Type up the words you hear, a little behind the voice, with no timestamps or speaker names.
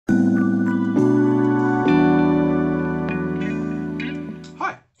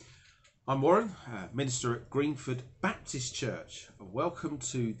I'm Warren, minister at Greenford Baptist Church. Welcome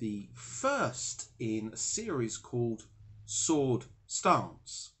to the first in a series called Sword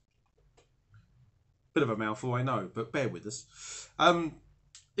Stance. Bit of a mouthful, I know, but bear with us.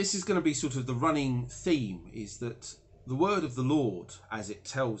 This is going to be sort of the running theme, is that the word of the Lord, as it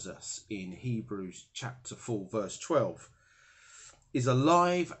tells us in Hebrews chapter 4, verse 12, is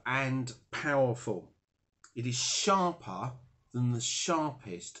alive and powerful. It is sharper than the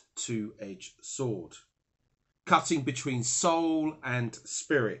sharpest two-edged sword, cutting between soul and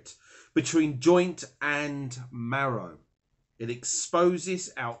spirit, between joint and marrow. It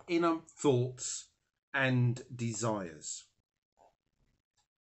exposes our inner thoughts and desires.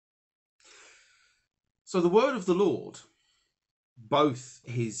 So the word of the Lord, both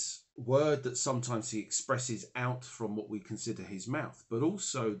his word that sometimes he expresses out from what we consider his mouth, but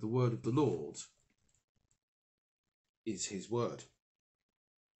also the word of the Lord is his word.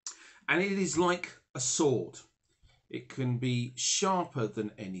 And it is like a sword. It can be sharper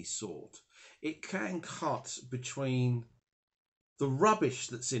than any sword. It can cut between the rubbish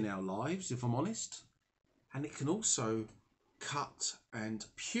that's in our lives, if I'm honest, and it can also cut and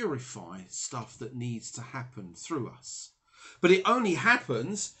purify stuff that needs to happen through us. But it only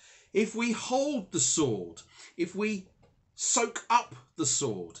happens if we hold the sword, if we soak up the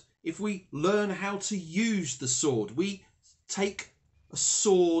sword, if we learn how to use the sword. We take a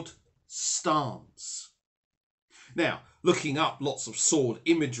sword stance. Now, looking up lots of sword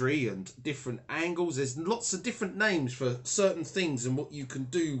imagery and different angles, there's lots of different names for certain things and what you can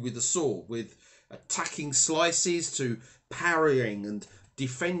do with a sword, with attacking slices to parrying and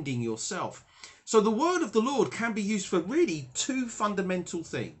defending yourself. So the word of the Lord can be used for really two fundamental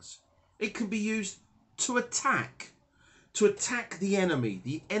things. It can be used to attack the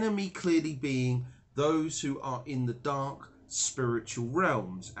enemy clearly being those who are in the dark spiritual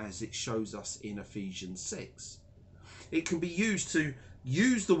realms, as it shows us in Ephesians 6. It can be used to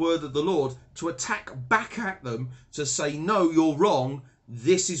use the word of the Lord to attack back at them, to say, no, you're wrong,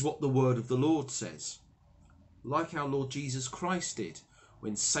 this is what the word of the Lord says. Like our Lord Jesus Christ did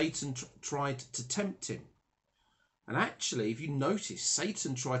when Satan tried to tempt him. And actually, if you notice,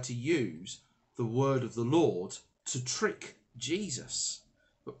 Satan tried to use the word of the Lord to trick Jesus.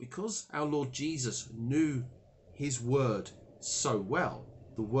 But because our Lord Jesus knew his word so well,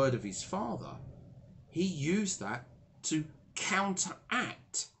 the word of his Father, he used that to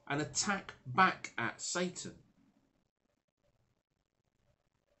counteract and attack back at Satan.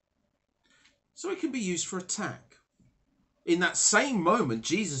 So it can be used for attack. In that same moment,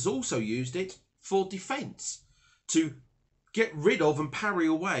 Jesus also used it for defense, to get rid of and parry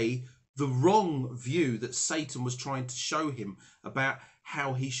away the wrong view that Satan was trying to show him about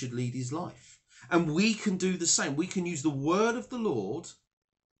how he should lead his life. And we can do the same. We can use the word of the Lord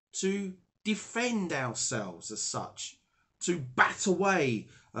to defend ourselves as such, to bat away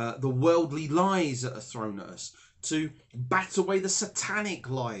the worldly lies that are thrown at us, to bat away the satanic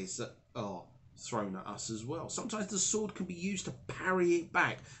lies that are thrown at us as well. Sometimes the sword can be used to parry it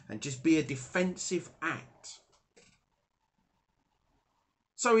back and just be a defensive act.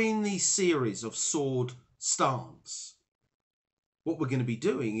 So in these series of sword stance, what we're going to be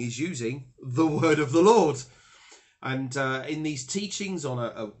doing is using the word of the Lord. And in these teachings,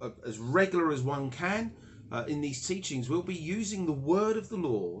 on as regular as one can, in these teachings, we'll be using the word of the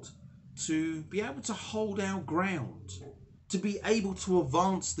Lord to be able to hold our ground, to be able to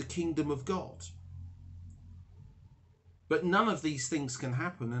advance the kingdom of God. But none of these things can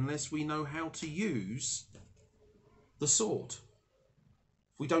happen unless we know how to use the sword.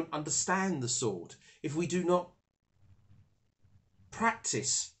 If we don't understand the sword, if we do not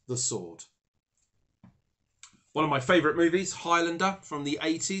practice the sword. One of my favourite movies, Highlander, from the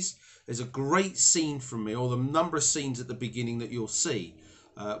 80s. There's a great scene from me, or the number of scenes at the beginning that you'll see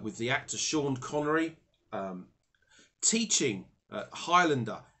with the actor Sean Connery teaching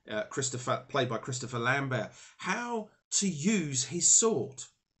Highlander, played by Christopher Lambert, how to use his sword.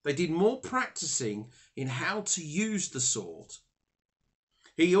 They did more practicing in how to use the sword.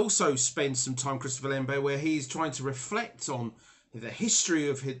 He also spends some time, Christopher Lambert, where he's trying to reflect on the history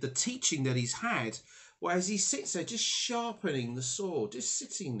of the teaching that he's had, whereas he sits there just sharpening the sword, just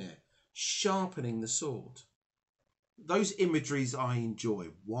sitting there, sharpening the sword. Those imageries I enjoy.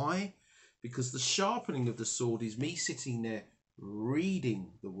 Why? Because the sharpening of the sword is me sitting there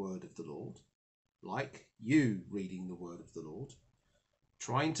reading the word of the Lord, like you reading the word of the Lord,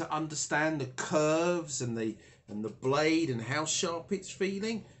 trying to understand the curves and the blade and how sharp it's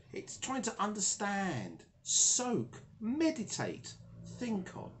feeling. It's trying to understand, soak, meditate,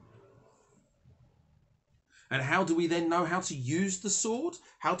 think on. And how do we then know how to use the sword?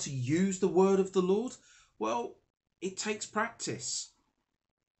 How to use the word of the Lord? Well, it takes practice.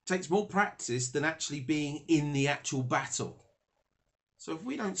 It takes more practice than actually being in the actual battle. So if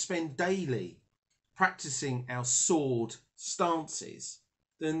we don't spend daily practicing our sword stances,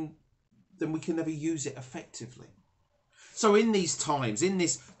 then we can never use it effectively. So in these times, in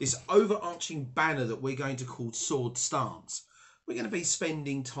this overarching banner that we're going to call sword stance, we're going to be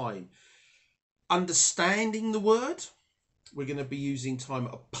spending time understanding the word. We're going to be using time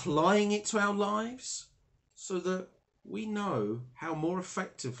applying it to our lives so that we know how more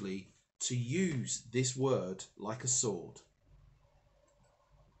effectively to use this word like a sword.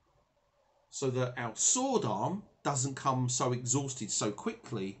 So that our sword arm doesn't come so exhausted so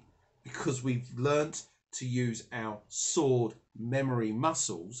quickly, because we've learnt to use our sword memory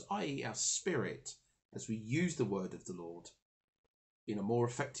muscles, i.e. our spirit, as we use the word of the Lord in a more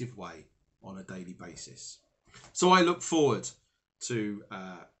effective way on a daily basis. So I look forward to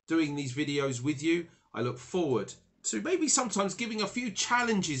doing these videos with you. I look forward to maybe sometimes giving a few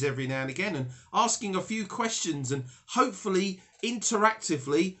challenges every now and again and asking a few questions, and hopefully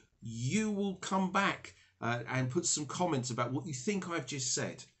interactively you will come back and put some comments about what you think I've just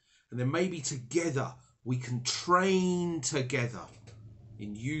said. And then maybe together we can train together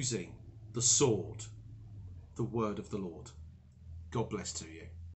in using the sword, the word of the Lord. God bless to you.